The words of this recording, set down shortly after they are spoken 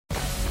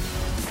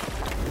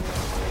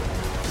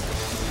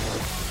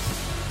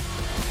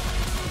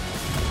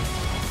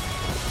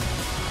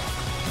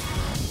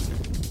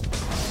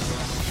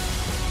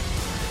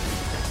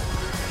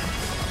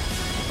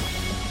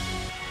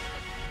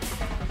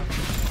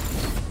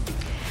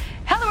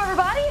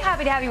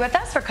Happy to have you with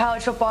us for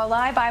College Football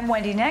Live. I'm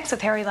Wendy Nix with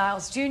Harry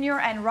Lyles Jr.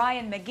 and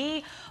Ryan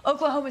McGee.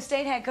 Oklahoma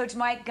State head coach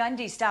Mike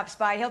Gundy stops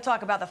by. He'll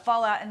talk about the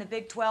fallout in the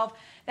Big 12.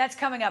 That's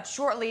coming up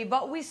shortly.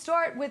 But we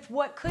start with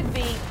what could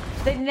be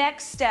the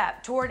next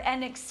step toward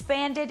an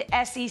expanded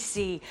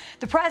SEC.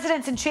 The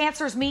presidents and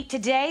chancellors meet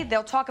today.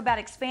 They'll talk about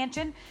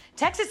expansion.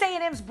 Texas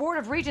A&M's Board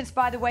of Regents,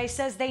 by the way,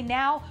 says they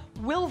now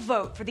will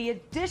vote for the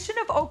addition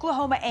of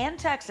Oklahoma and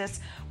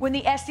Texas when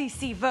the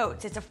SEC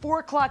votes. It's a 4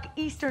 o'clock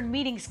Eastern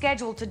meeting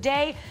scheduled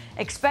today,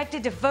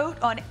 expected to vote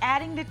on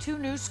adding the two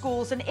new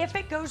schools. And if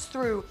it goes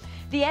through,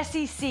 the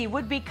SEC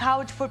would be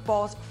college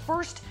football's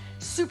first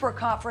super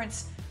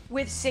conference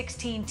with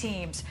 16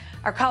 teams.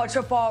 Our college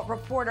football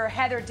reporter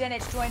Heather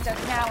Dinich joins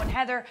us now. And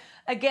Heather,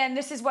 again,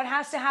 this is what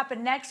has to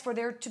happen next for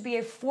there to be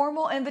a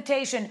formal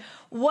invitation.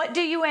 What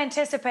do you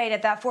anticipate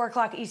at that 4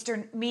 o'clock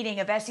Eastern meeting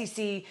of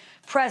SEC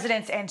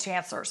presidents and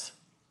chancellors?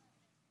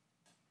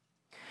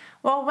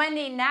 Well,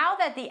 Wendy, now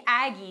that the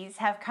Aggies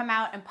have come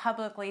out and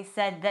publicly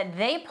said that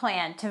they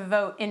plan to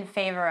vote in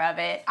favor of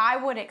it, I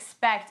would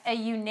expect a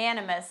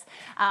unanimous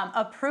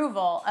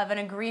approval of an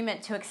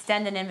agreement to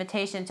extend an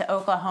invitation to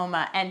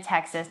Oklahoma and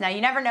Texas. Now,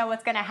 you never know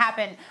what's going to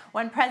happen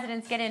when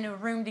presidents get in a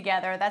room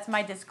together. That's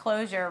my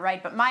disclosure,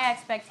 right? But my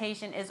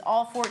expectation is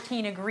all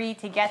 14 agree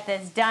to get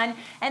this done.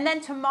 And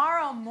then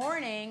tomorrow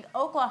morning,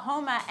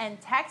 Oklahoma and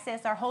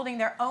Texas are holding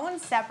their own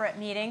separate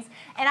meetings.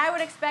 And I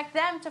would expect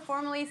them to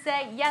formally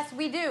say, yes,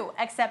 we do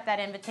accept that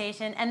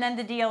invitation, and then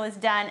the deal is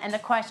done, and the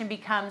question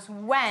becomes,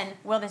 when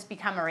will this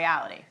become a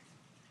reality?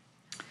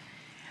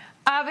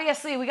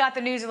 Obviously, we got the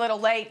news a little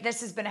late.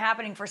 This has been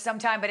happening for some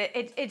time, but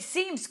it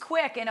seems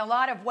quick in a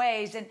lot of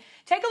ways. And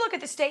take a look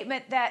at the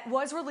statement that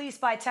was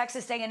released by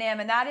Texas A&M,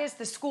 and that is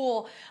the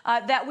school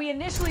that we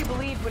initially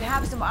believed would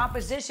have some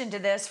opposition to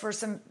this for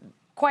some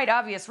quite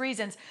obvious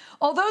reasons.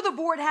 Although the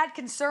board had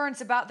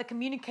concerns about the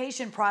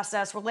communication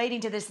process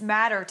relating to this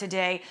matter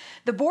today,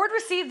 the board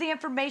received the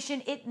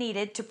information it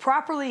needed to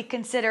properly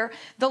consider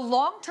the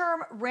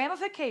long-term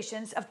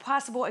ramifications of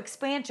possible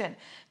expansion.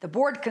 The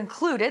board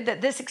concluded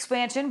that this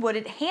expansion would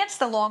enhance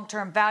the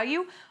long-term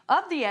value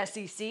of the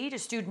SEC to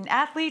student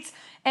athletes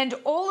and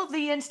all of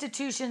the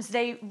institutions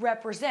they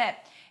represent,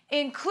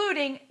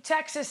 including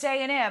Texas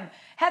A&M.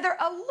 Heather,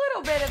 a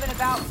little bit of an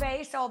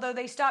about-face, although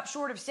they stopped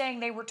short of saying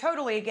they were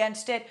totally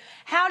against it.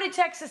 How did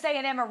Texas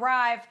A&M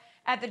arrive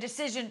at the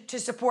decision to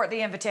support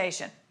the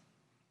invitation?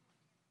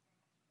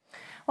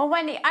 Well,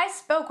 Wendy, I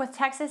spoke with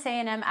Texas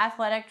A&M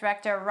Athletic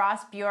Director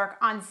Ross Bjork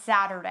on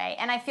Saturday,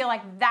 and I feel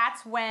like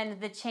that's when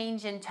the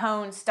change in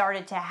tone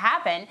started to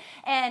happen.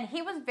 And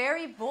he was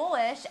very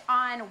bullish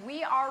on,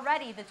 we are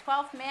ready, the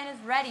 12th man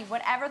is ready,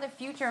 whatever the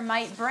future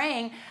might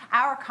bring.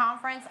 Our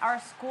conference,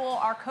 our school,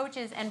 our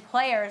coaches and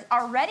players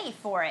are ready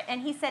for it.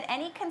 And he said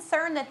any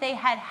concern that they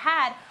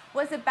had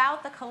was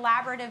about the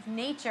collaborative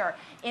nature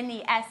in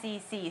the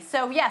SEC.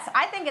 So yes,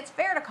 I think it's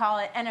fair to call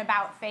it an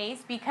about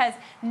face, because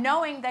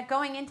knowing that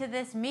going into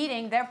this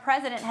meeting, their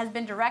president has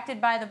been directed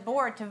by the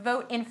board to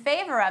vote in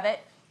favor of it,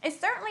 is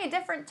certainly a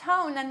different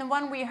tone than the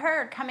one we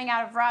heard coming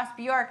out of Ross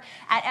Bjork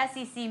at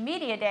SEC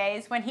Media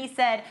Days, when he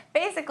said,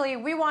 basically,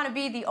 we want to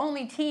be the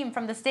only team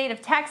from the state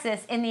of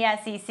Texas in the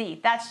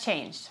SEC. That's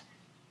changed.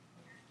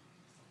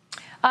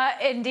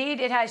 Indeed,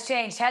 it has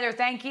changed. Heather,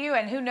 thank you.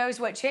 And who knows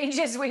what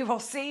changes we will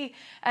see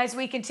as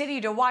we continue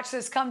to watch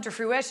this come to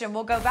fruition.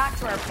 We'll go back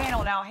to our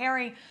panel now,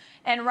 Harry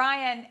and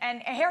Ryan. And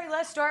Harry,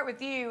 let's start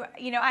with you.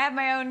 You know, I have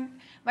my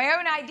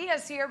own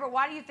ideas here, but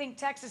why do you think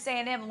Texas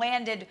A&M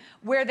landed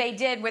where they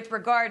did with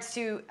regards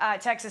to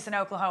Texas and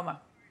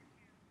Oklahoma?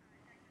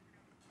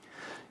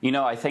 You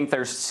know, I think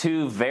there's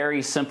two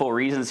very simple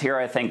reasons here.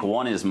 I think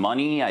one is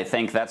money. I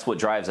think that's what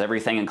drives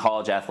everything in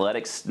college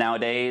athletics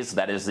nowadays.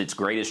 That is its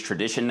greatest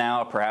tradition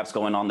now, perhaps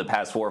going on the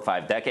past 4 or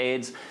 5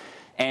 decades.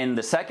 And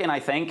the second, I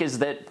think, is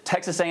that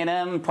Texas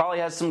A&M probably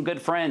has some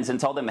good friends and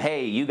tell them,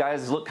 hey, you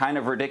guys look kind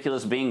of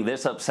ridiculous being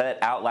this upset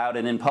out loud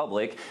and in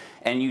public,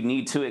 and you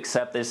need to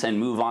accept this and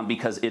move on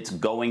because it's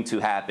going to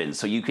happen.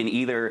 So you can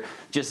either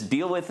just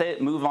deal with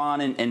it, move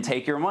on, and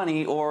take your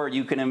money, or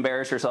you can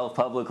embarrass yourself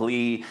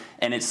publicly,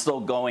 and it's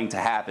still going to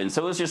happen.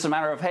 So it's just a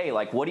matter of, hey,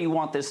 like, what do you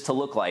want this to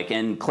look like?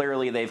 And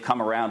clearly they've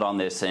come around on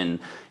this, and,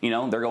 you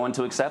know, they're going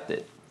to accept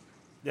it.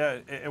 Yeah,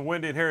 and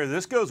Wendy and Harry,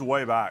 this goes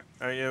way back.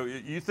 You know,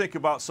 you think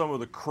about some of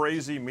the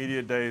crazy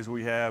media days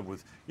we have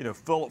with, you know,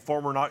 Philip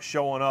Fulmer not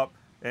showing up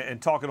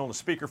and talking on the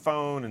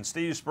speakerphone, and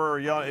Steve Spurrier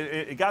yelling.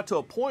 It got to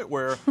a point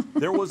where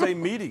there was a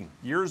meeting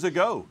years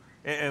ago,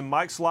 and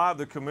Mike Slive,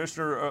 the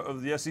commissioner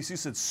of the SEC,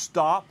 said,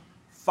 stop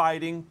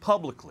fighting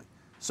publicly.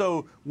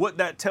 So what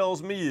that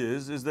tells me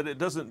is that it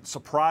doesn't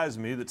surprise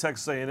me that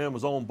Texas A&M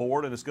is on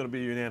board and it's going to be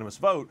a unanimous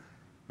vote,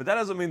 but that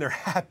doesn't mean they're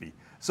happy.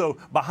 So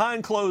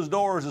behind closed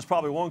doors is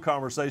probably one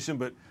conversation,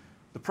 but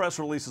the press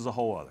release is a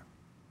whole other.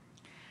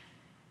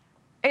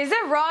 Is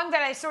it wrong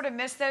that I sort of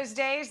miss those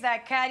days,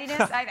 that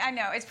cattiness? I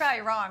know, it's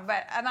probably wrong,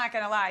 but I'm not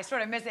going to lie. I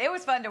sort of miss it. It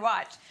was fun to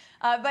watch.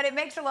 But it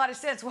makes a lot of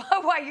sense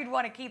why you'd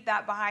want to keep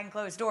that behind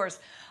closed doors.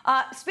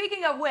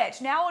 Speaking of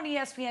which, now on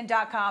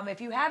ESPN.com, if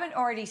you haven't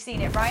already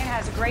seen it, Ryan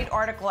has a great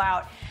article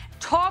out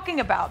talking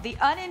about the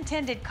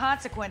unintended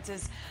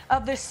consequences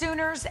of the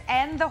Sooners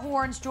and the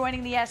Horns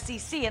joining the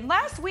SEC. And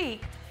last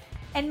week,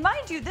 and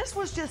mind you, this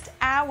was just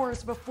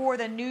hours before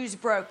the news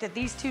broke that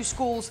these two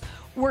schools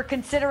were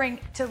considering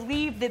to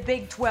leave the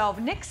Big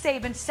 12. Nick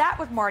Saban sat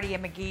with Marty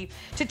and McGee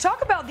to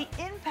talk about the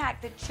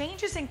impact that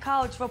changes in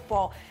college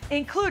football,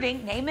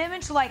 including name,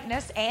 image,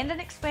 likeness, and an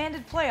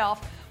expanded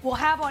playoff, will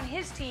have on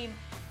his team,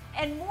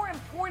 and more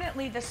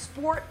importantly, the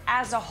sport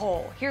as a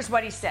whole. Here's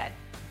what he said.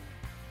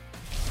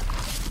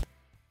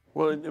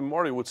 Well, and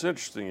Marty, what's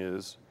interesting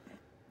is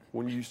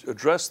when you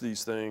address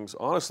these things,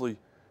 honestly,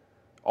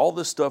 all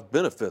this stuff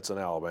benefits in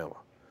Alabama.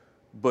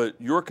 But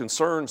your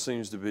concern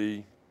seems to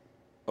be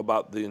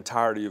about the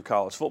entirety of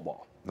college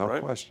football. No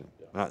right? question.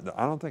 I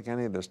don't think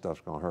any of this stuff's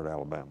going to hurt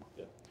Alabama.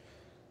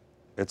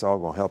 It's all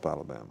going to help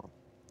Alabama.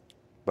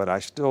 But I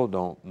still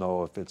don't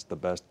know if it's the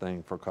best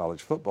thing for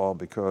college football,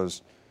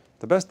 because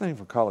the best thing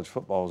for college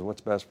football is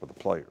what's best for the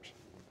players.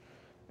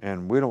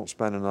 And we don't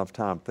spend enough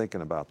time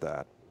thinking about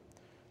that.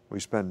 We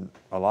spend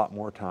a lot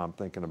more time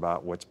thinking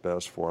about what's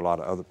best for a lot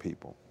of other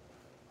people,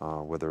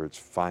 whether it's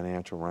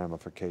financial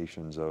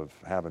ramifications of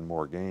having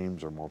more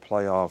games or more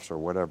playoffs or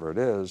whatever it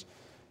is.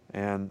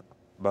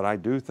 But I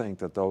do think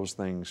that those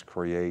things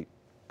create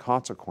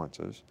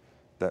consequences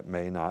that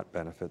may not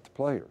benefit the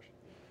players.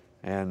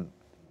 And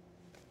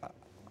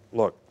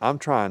look, I'm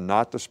trying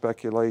not to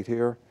speculate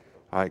here,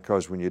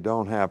 because when you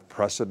don't have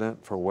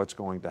precedent for what's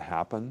going to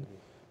happen,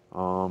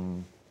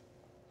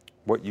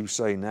 what you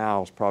say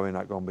now is probably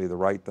not going to be the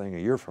right thing a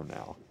year from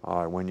now,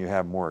 when you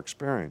have more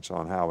experience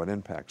on how it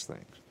impacts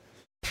things.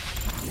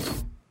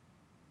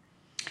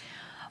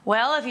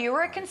 Well, if you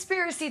were a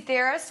conspiracy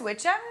theorist,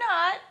 which I'm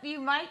not, you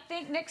might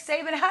think Nick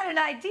Saban had an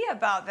idea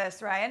about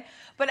this, Ryan.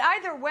 But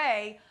either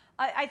way,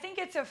 I think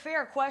it's a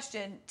fair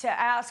question to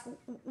ask,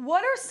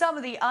 what are some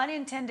of the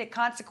unintended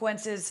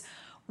consequences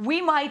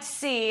we might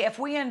see if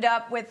we end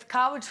up with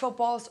college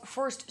football's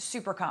first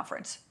super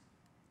conference?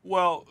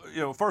 Well,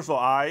 first of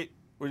all,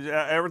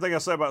 everything I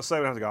say about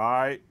Saban, I have to go, all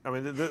right. I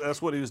mean,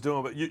 that's what he was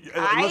doing. But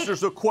unless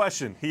there's a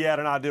question, he had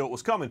an idea what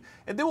was coming.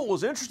 And then what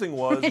was interesting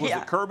was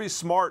that Kirby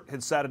Smart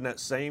had sat in that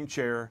same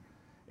chair,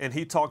 and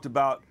he talked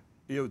about,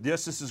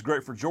 yes, this is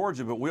great for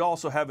Georgia, but we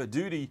also have a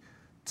duty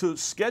to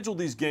schedule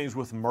these games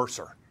with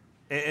Mercer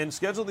and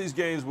schedule these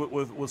games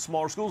with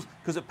smaller schools,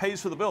 because it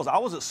pays for the bills. I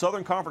was at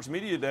Southern Conference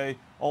Media Day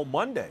on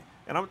Monday,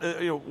 and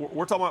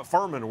we're talking about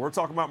Furman, we're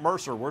talking about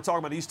Mercer, we're talking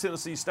about East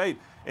Tennessee State,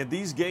 and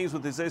these games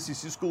with these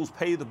SEC schools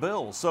pay the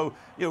bills. So,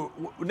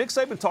 Nick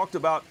Saban talked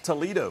about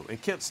Toledo and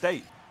Kent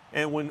State,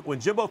 and when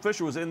Jimbo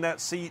Fisher was in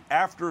that seat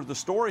after the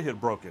story had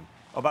broken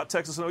about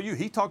Texas and OU,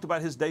 he talked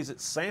about his days at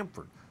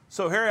Samford.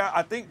 So, Harry,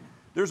 I think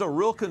there's a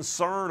real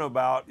concern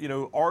about,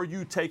 are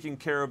you taking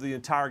care of the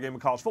entire game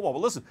of college football? But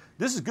listen,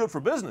 this is good for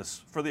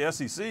business for the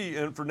SEC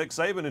and for Nick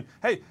Saban. And,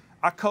 hey,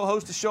 I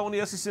co-host a show on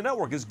the SEC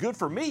Network. It's good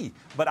for me,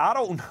 but I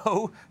don't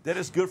know that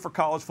it's good for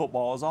college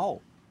football as a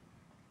whole.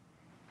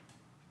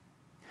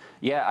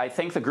 Yeah, I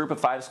think the group of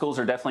 5 schools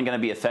are definitely going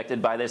to be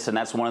affected by this, and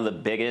that's one of the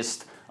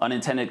biggest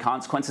unintended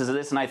consequences of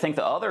this. And I think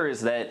the other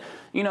is that,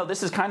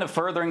 this is kind of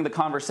furthering the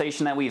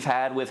conversation that we've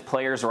had with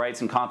players'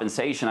 rights and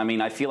compensation. I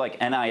mean, I feel like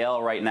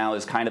NIL right now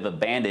is kind of a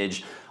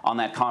bandage on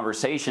that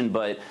conversation,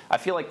 but I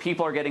feel like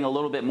people are getting a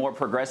little bit more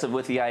progressive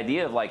with the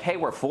idea of like, hey,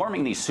 we're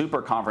forming these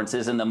super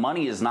conferences and the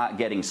money is not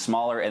getting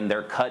smaller and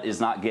their cut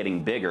is not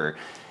getting bigger.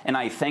 And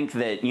I think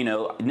that,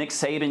 Nick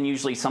Saban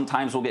usually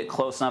sometimes will get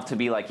close enough to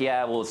be like,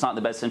 yeah, well, it's not in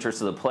the best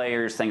interest of the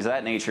players, things of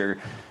that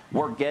nature.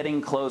 We're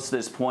getting close to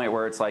this point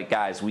where it's like,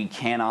 guys, we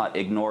cannot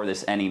ignore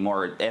this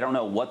anymore. I don't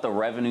know what the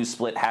revenue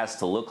split has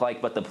to look like,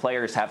 but the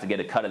players have to get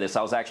a cut of this.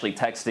 I was actually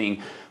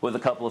texting with a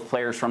couple of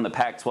players from the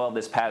Pac-12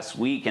 this past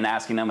week and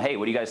asking them, hey,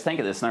 what do you guys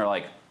think of this? And they're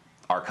like,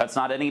 our cut's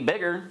not any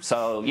bigger.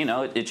 So,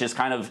 it just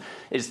kind of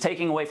is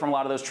taking away from a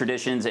lot of those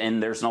traditions,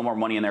 and there's no more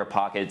money in their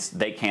pockets.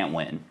 They can't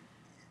win.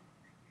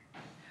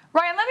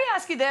 Ryan, let me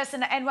ask you this,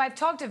 and I've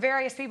talked to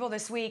various people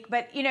this week,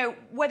 but,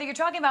 whether you're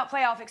talking about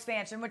playoff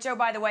expansion, which, oh,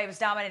 by the way, was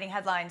dominating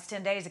headlines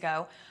 10 days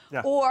ago,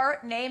 or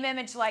name,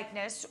 image,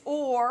 likeness,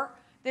 or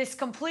this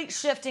complete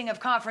shifting of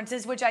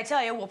conferences, which I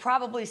tell you, we'll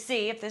probably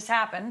see if this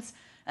happens,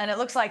 and it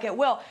looks like it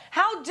will.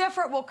 How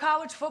different will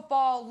college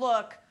football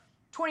look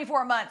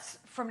 24 months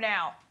from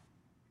now,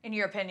 in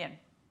your opinion?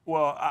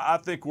 Well, I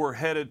think we're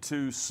headed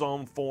to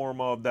some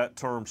form of that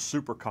term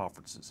super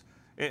conferences.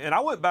 And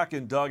I went back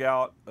and dug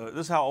out,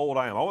 this is how old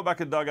I am. I went back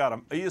and dug out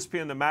an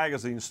ESPN The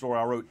Magazine story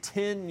I wrote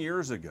 10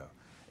 years ago.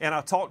 And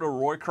I talked to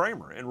Roy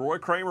Kramer. And Roy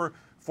Kramer,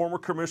 former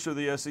commissioner of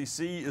the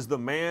SEC, is the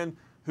man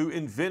who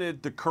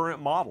invented the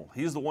current model.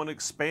 He's the one who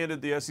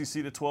expanded the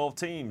SEC to 12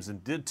 teams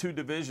and did 2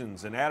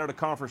 divisions and added a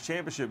conference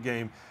championship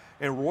game.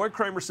 And Roy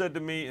Kramer said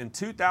to me in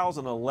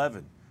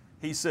 2011,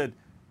 he said,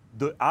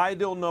 the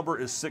ideal number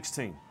is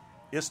 16.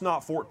 It's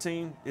not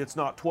 14, it's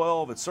not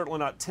 12, it's certainly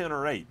not 10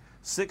 or 8.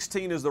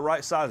 16 is the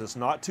right size. It's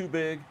not too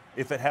big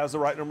if it has the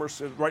right number,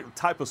 right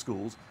type of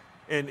schools,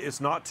 and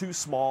it's not too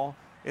small.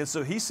 And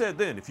so he said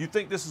then, if you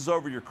think this is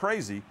over, you're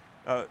crazy.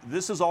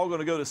 This is all going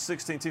to go to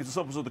 16 teams.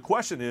 So the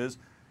question is,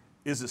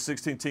 Is it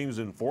 16 teams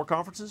in 4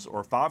 conferences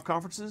or 5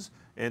 conferences?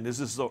 And is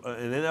this an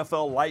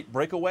NFL light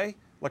breakaway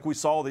like we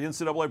saw the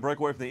NCAA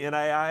breakaway from the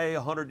NAIA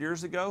 100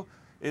 years ago?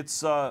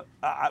 It's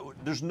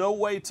there's no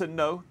way to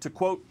know. To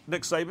quote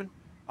Nick Saban,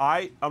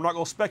 I'm not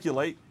going to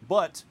speculate,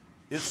 but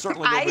it's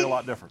certainly going to be a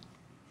lot different.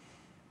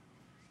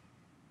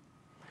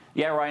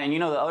 Yeah, Ryan,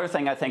 and the other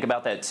thing I think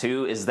about that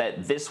too is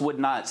that this would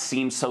not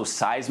seem so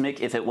seismic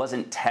if it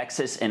wasn't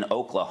Texas and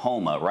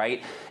Oklahoma,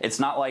 right? It's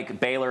not like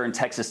Baylor and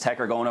Texas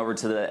Tech are going over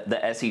to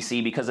the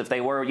SEC, because if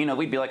they were,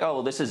 we'd be like, oh,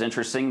 well, this is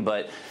interesting,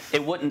 but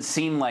it wouldn't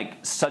seem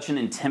like such an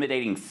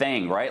intimidating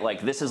thing, right?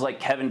 Like, this is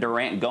like Kevin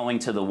Durant going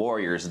to the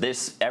Warriors.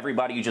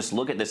 Everybody, you just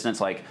look at this and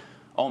it's like,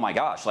 oh my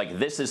gosh, like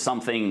this is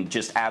something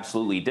just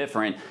absolutely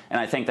different. And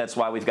I think that's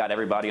why we've got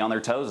everybody on their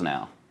toes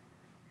now.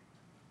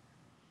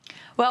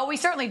 Well, we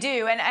certainly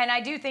do, and I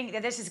do think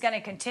that this is going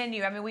to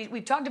continue. I mean,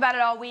 we've talked about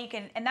it all week,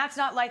 and that's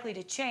not likely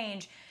to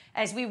change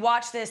as we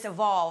watch this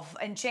evolve,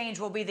 and change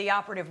will be the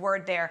operative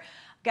word there.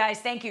 Guys,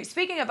 thank you.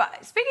 Speaking of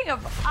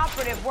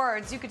operative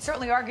words, you could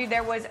certainly argue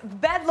there was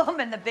bedlam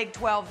in the Big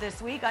 12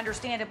 this week,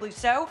 understandably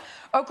so.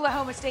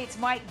 Oklahoma State's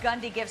Mike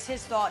Gundy gives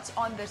his thoughts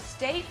on the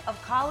state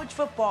of college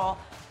football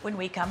when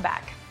we come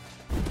back.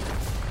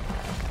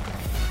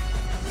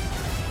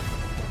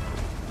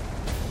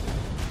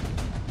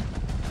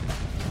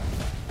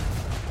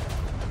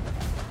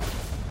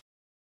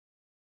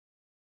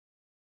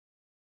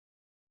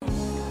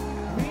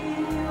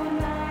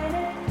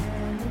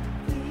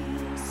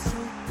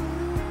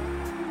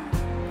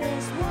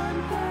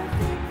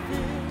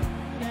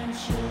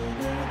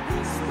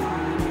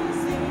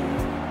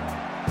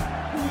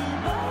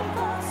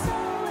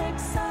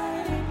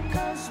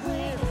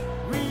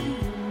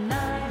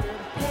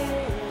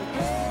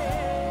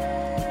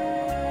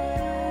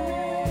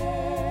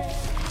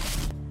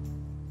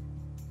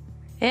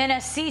 In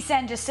a cease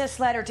and desist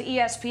letter to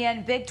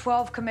ESPN, Big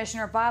 12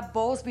 Commissioner Bob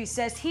Bowlesby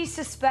says he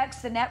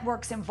suspects the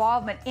network's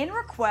involvement in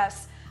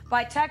requests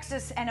by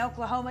Texas and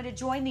Oklahoma to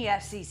join the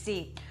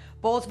FCC.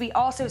 Bowlesby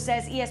also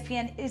says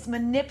ESPN is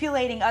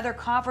manipulating other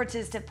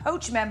conferences to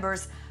poach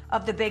members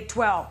of the Big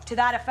 12. To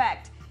that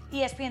effect,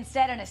 ESPN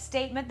said in a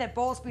statement that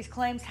Bowlesby's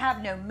claims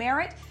have no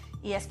merit.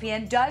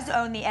 ESPN does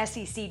own the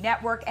SEC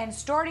network, and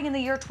starting in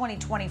the year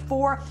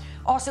 2024,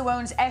 also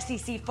owns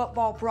SEC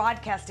football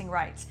broadcasting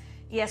rights.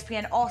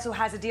 ESPN also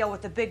has a deal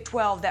with the Big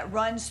 12 that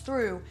runs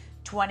through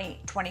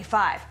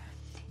 2025.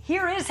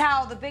 Here is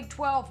how the Big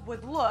 12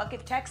 would look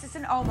if Texas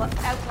and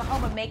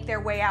Oklahoma make their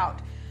way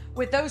out.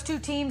 With those 2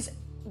 teams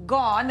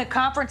gone, the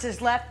conference is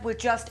left with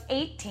just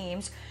 8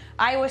 teams.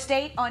 Iowa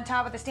State on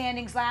top of the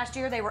standings last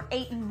year. They were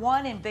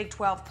 8-1 in Big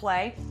 12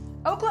 play.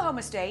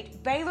 Oklahoma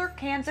State, Baylor,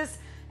 Kansas,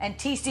 and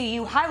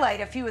TCU highlight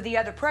a few of the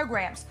other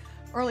programs.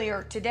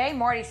 Earlier today,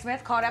 Marty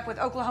Smith caught up with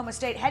Oklahoma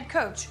State head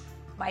coach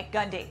Mike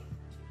Gundy.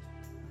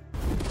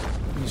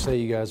 You say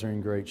you guys are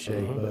in great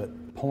shape,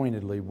 but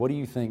pointedly, what do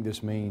you think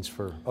this means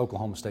for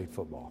Oklahoma State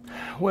football?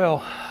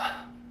 Well,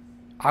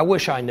 I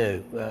wish I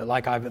knew.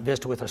 Like I've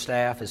visited with the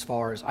staff, as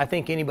far as I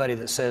think anybody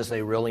that says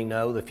they really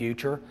know the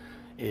future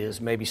is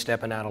maybe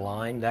stepping out of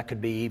line. That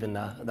could be even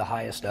the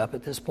highest up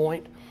at this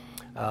point.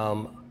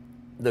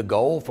 The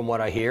goal, from what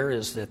I hear,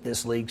 is that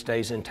this league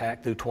stays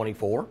intact through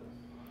 24.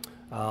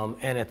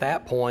 And at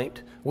that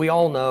point, we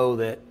all know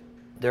that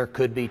there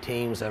could be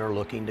teams that are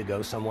looking to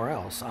go somewhere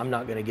else. I'm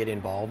not going to get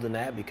involved in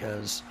that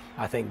because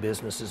I think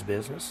business is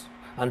business.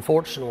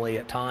 Unfortunately,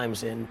 at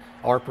times in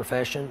our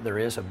profession, there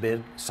is a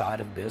big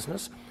side of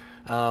business.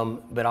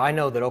 But I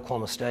know that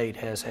Oklahoma State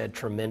has had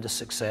tremendous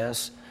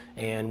success.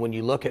 And when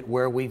you look at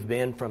where we've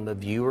been from the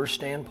viewer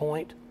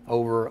standpoint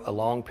over a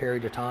long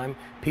period of time,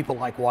 people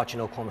like watching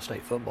Oklahoma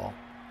State football.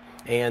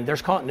 And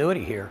there's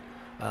continuity here.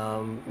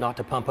 Not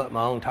to pump up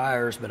my own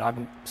tires, but I've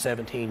been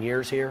 17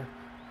 years here.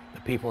 The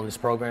people in this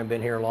program have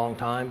been here a long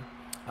time.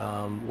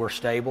 We're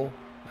stable.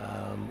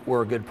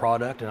 We're a good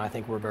product, and I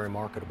think we're very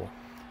marketable.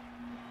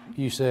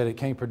 You said it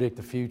can't predict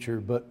the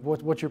future, but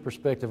what's your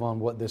perspective on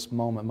what this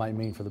moment might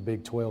mean for the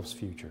Big 12's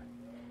future?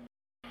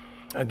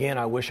 Again,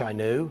 I wish I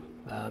knew.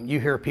 You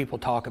hear people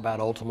talk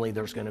about ultimately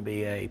there's going to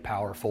be a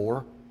Power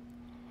 4.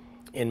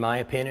 In my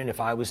opinion,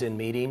 if I was in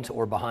meetings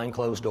or behind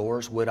closed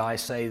doors, would I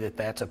say that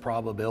that's a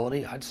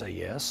probability? I'd say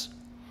yes.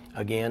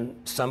 Again,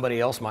 somebody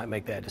else might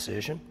make that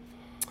decision.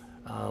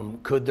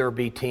 Could there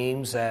be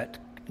teams that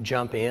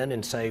jump in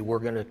and say we're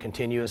going to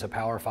continue as a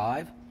Power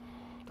 5?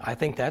 I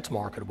think that's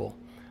marketable.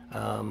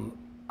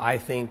 I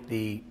think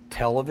the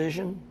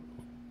television,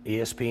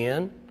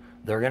 ESPN,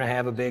 they're going to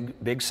have a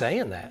big say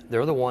in that.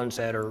 They're the ones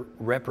that are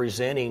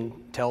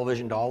representing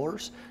television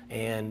dollars,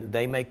 and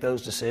they make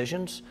those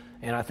decisions.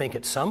 And I think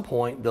at some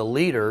point the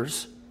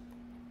leaders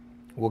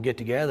will get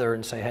together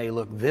and say, hey,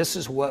 look, this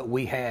is what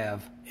we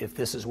have if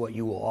this is what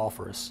you will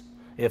offer us.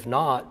 If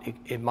not,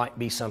 it might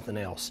be something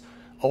else.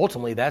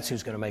 Ultimately, that's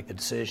who's going to make the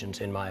decisions,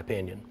 in my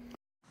opinion.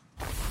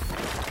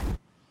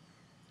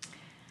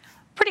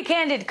 Pretty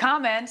candid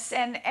comments.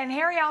 And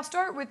Harry, I'll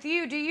start with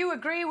you. Do you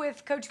agree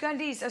with Coach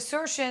Gundy's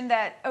assertion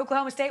that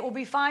Oklahoma State will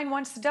be fine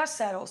once the dust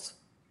settles?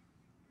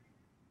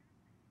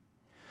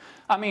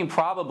 I mean,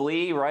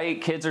 probably, right?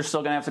 Kids are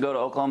still going to have to go to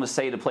Oklahoma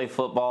State to play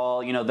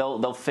football. You know,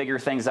 they'll figure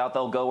things out.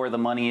 They'll go where the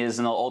money is,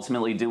 and they'll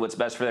ultimately do what's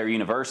best for their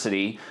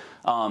university.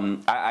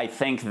 I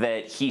think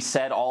that he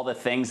said all the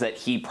things that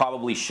he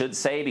probably should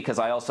say, because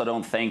I also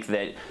don't think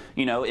that,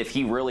 you know, if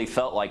he really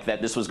felt like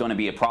that this was going to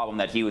be a problem,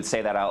 that he would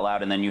say that out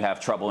loud, and then you have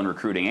trouble in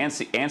recruiting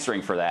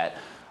answering for that.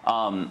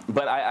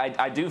 But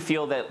I do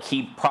feel that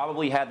he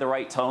probably had the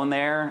right tone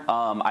there.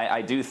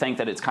 I do think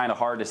that it's kind of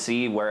hard to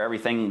see where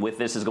everything with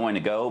this is going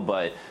to go,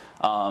 but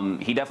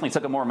he definitely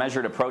took a more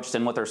measured approach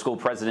than what their school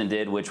president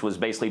did, which was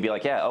basically be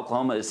like, yeah,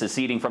 Oklahoma is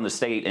seceding from the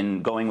state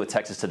and going with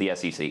Texas to the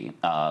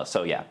SEC.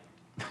 So, yeah.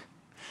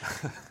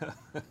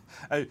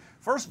 Hey,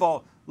 first of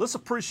all, let's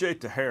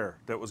appreciate the hair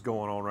that was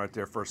going on right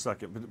there for a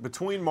second.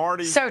 Between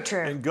Marty and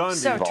Gundy,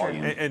 So true.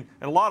 And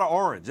a lot of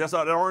orange. That's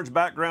that orange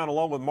background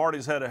along with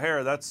Marty's head of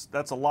hair. That's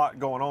a lot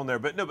going on there.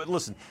 But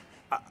listen,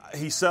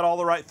 he said all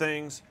the right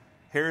things.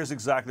 Hair is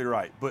exactly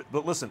right. But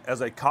listen, as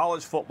a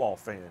college football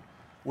fan,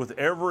 with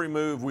every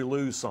move we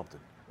lose something.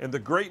 And the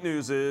great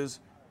news is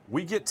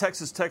we get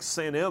Texas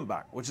A&M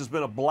back, which has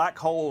been a black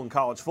hole in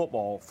college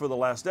football for the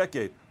last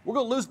decade. We're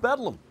going to lose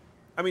Bedlam.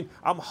 I mean,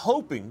 I'm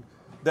hoping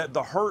that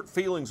the hurt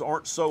feelings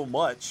aren't so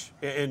much,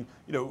 and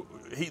you know,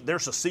 they're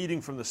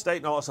seceding from the state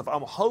and all that stuff.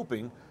 I'm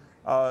hoping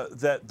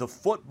that the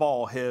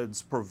football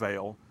heads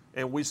prevail,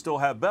 and we still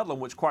have Bedlam,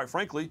 which, quite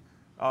frankly,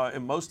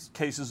 in most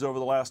cases over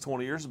the last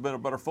 20 years, has been a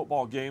better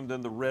football game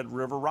than the Red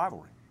River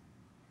rivalry.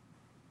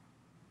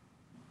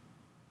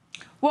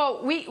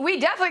 Well, we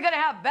definitely going to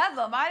have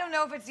Bedlam. I don't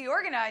know if it's the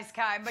organized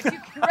kind, but you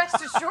can rest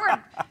assured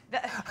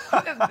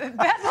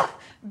that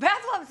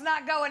Bedlam's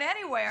not going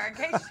anywhere, in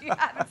case you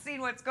haven't seen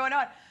what's going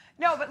on.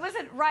 No, but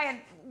listen,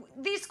 Ryan,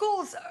 these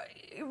schools,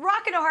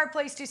 rock in a hard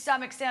place to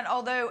some extent,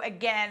 although,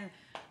 again,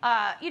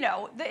 you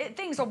know,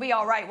 things will be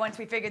all right once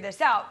we figure this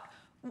out.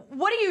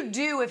 What do you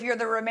do if you're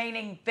the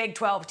remaining Big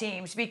 12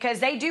 teams? Because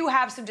they do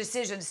have some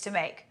decisions to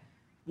make.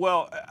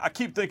 Well, I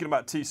keep thinking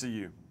about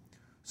TCU.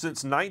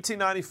 Since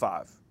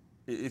 1995,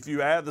 if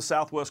you add the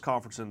Southwest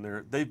Conference in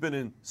there, they've been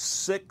in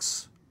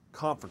 6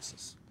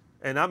 conferences.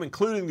 And I'm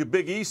including the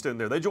Big East in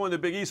there. They joined the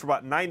Big East for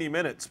about 90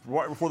 minutes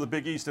right before the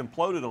Big East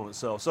imploded on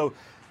itself. So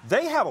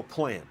they have a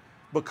plan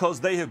because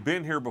they have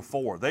been here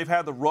before. They've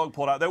had the rug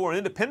pulled out. They were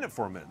independent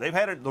for a minute. They've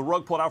had the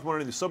rug pulled out from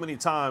underneath them so many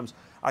times.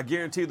 I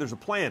guarantee there's a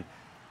plan.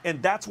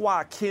 And that's why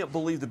I can't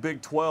believe the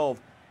Big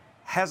 12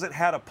 hasn't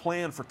had a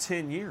plan for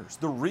 10 years.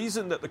 The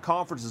reason that the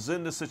conference is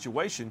in this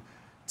situation,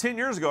 10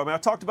 years ago, I mean, I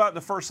talked about it in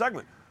the first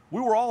segment, we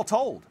were all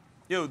told,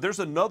 you know, there's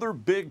another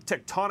big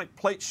tectonic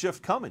plate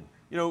shift coming.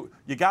 You know,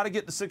 you got to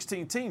get to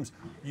 16 teams.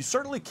 You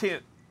certainly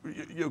can't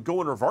go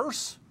in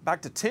reverse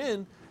back to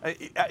 10.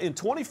 In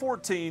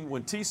 2014,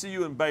 when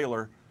TCU and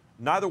Baylor,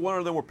 neither one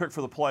of them were picked for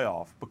the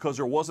playoff because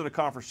there wasn't a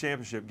conference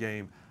championship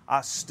game.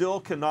 I still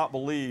cannot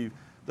believe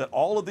that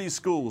all of these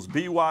schools,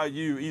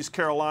 BYU, East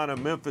Carolina,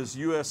 Memphis,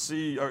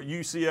 USC, or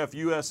UCF,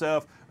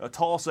 USF,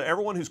 Tulsa,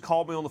 everyone who's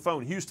called me on the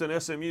phone, Houston,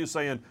 SMU,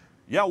 saying,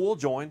 yeah, we'll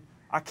join.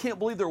 I can't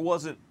believe there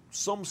wasn't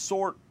some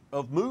sort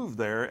of move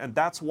there, and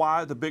that's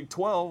why the Big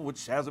 12,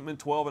 which hasn't been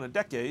 12 in a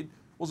decade,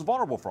 was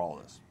vulnerable for all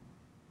of this.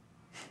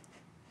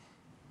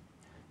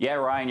 Yeah,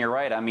 Ryan, you're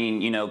right. I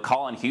mean, you know,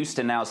 calling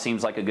Houston now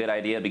seems like a good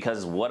idea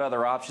because what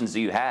other options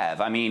do you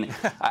have? I mean,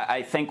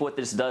 I think what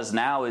this does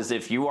now is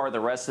if you are the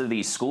rest of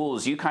these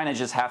schools, you kind of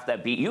just have to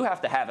you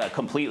have to have a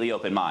completely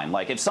open mind.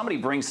 Like if somebody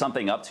brings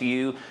something up to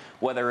you,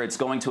 whether it's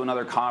going to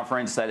another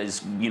conference that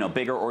is, you know,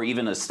 bigger or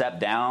even a step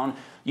down,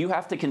 you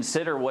have to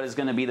consider what is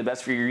going to be the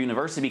best for your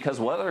university because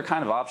what other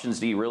kind of options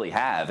do you really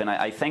have? And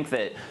I think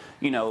that,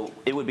 you know,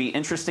 it would be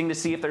interesting to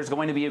see if there's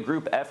going to be a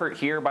group effort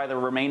here by the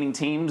remaining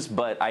teams,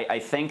 but I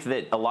think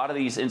that a lot of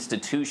these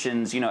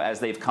institutions, you know,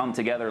 as they've come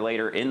together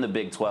later in the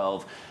Big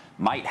 12,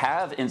 might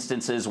have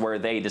instances where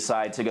they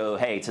decide to go,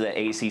 hey, to the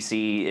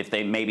ACC, if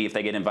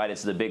they get invited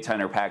to the Big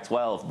 10 or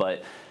Pac-12,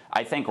 but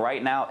I think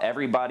right now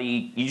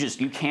everybody,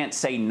 you can't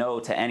say no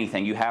to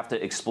anything. You have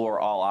to explore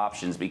all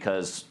options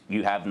because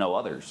you have no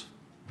others.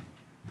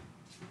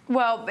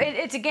 Well,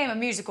 it's a game of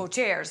musical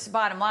chairs,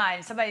 bottom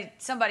line.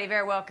 Somebody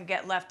very well could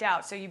get left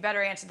out, so you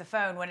better answer the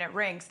phone when it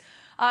rings.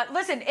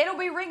 Listen, it'll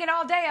be ringing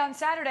all day on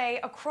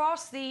Saturday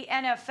across the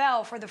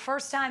NFL for the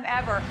first time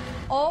ever.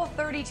 All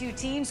 32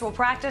 teams will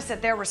practice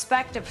at their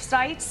respective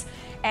sites,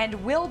 and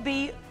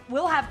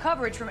we'll have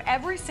coverage from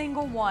every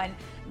single one,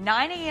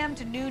 9 a.m.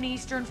 to noon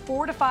Eastern,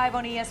 4 to 5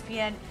 on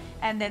ESPN,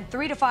 and then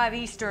 3 to 5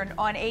 Eastern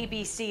on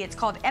ABC. It's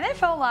called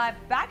NFL Live,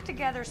 back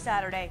together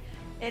Saturday.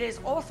 It is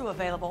also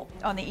available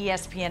on the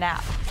ESPN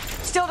app.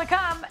 Still to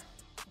come,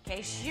 in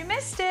case you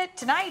missed it,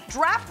 tonight,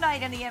 draft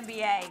night in the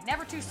NBA.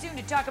 Never too soon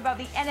to talk about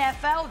the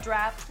NFL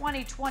draft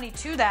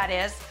 2022, that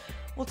is.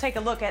 We'll take a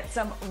look at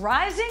some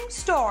rising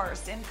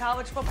stars in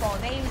college football,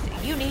 names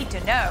you need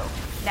to know,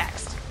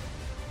 next.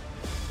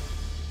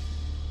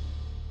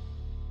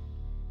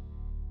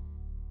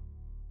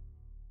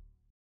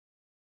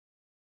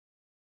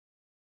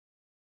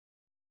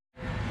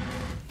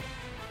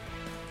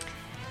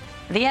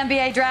 The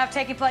NBA draft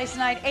taking place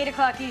tonight, 8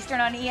 o'clock Eastern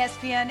on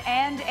ESPN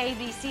and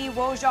ABC.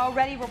 Woj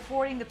already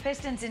reporting the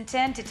Pistons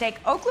intend to take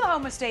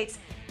Oklahoma State's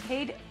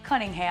Cade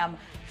Cunningham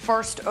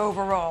first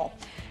overall.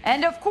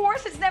 And of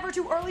course, it's never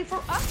too early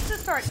for us to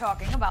start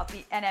talking about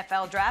the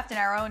NFL draft. And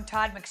our own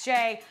Todd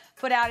McShay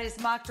put out his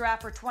mock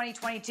draft for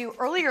 2022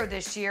 earlier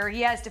this year.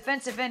 He has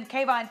defensive end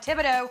Kayvon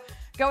Thibodeau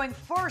going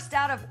first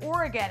out of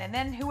Oregon. And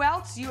then who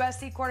else?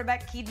 USC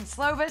quarterback Keaton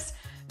Slovis.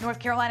 North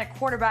Carolina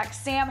quarterback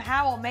Sam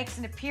Howell makes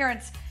an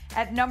appearance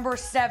at number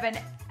 7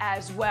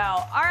 as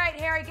well. All right,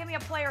 Harry, give me a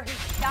player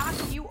whose stock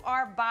you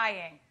are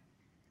buying.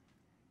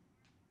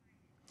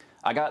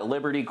 I got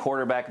Liberty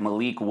quarterback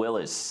Malik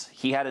Willis.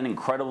 He had an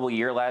incredible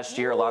year last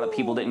year. A lot of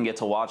people didn't get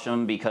to watch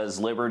him because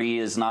Liberty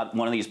is not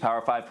one of these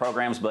Power 5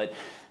 programs, but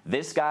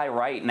this guy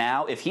right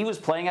now, if he was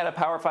playing at a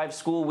Power 5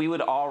 school, we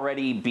would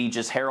already be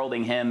just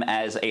heralding him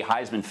as a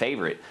Heisman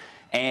favorite.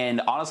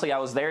 And honestly, I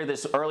was there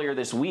earlier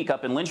this week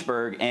up in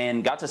Lynchburg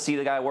and got to see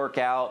the guy work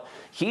out.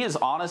 He has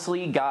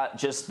honestly got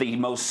just the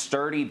most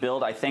sturdy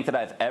build I think that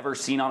I've ever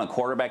seen on a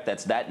quarterback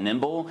that's that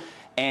nimble.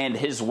 And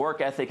his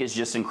work ethic is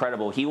just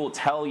incredible. He will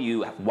tell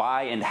you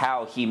why and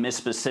how he missed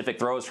specific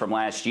throws from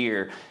last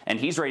year. And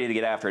he's ready to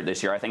get after it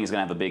this year. I think he's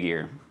going to have a big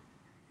year.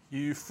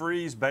 Hugh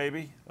Freeze,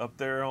 baby, up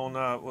there on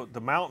the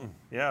mountain.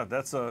 Yeah,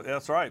 that's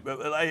right. But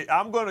hey,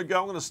 I'm going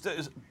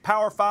to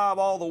Power 5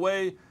 all the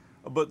way.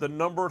 But the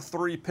number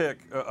 3 pick,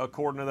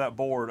 according to that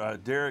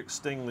board, Derek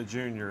Stingley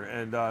Jr.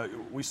 And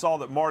we saw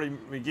that Marty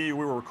McGee, we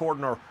were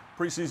recording our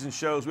preseason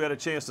shows. We had a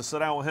chance to sit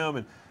down with him.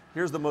 And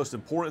here's the most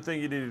important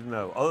thing you needed to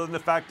know. Other than the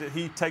fact that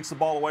he takes the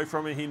ball away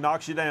from you, he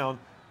knocks you down,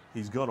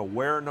 he's going to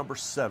wear number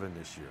 7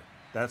 this year.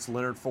 That's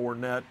Leonard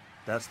Fournette.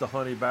 That's the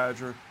Honey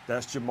Badger.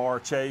 That's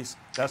Jamar Chase.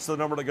 That's the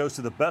number that goes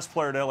to the best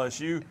player at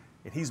LSU.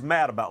 And he's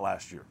mad about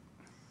last year.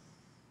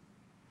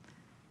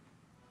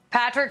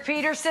 Patrick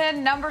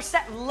Peterson,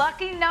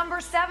 lucky number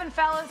 7,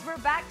 fellas. We're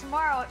back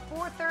tomorrow at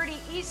 4:30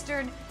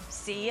 Eastern.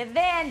 See you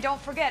then.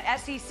 Don't forget,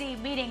 SEC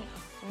meeting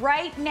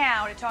right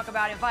now to talk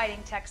about inviting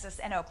Texas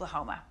and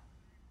Oklahoma.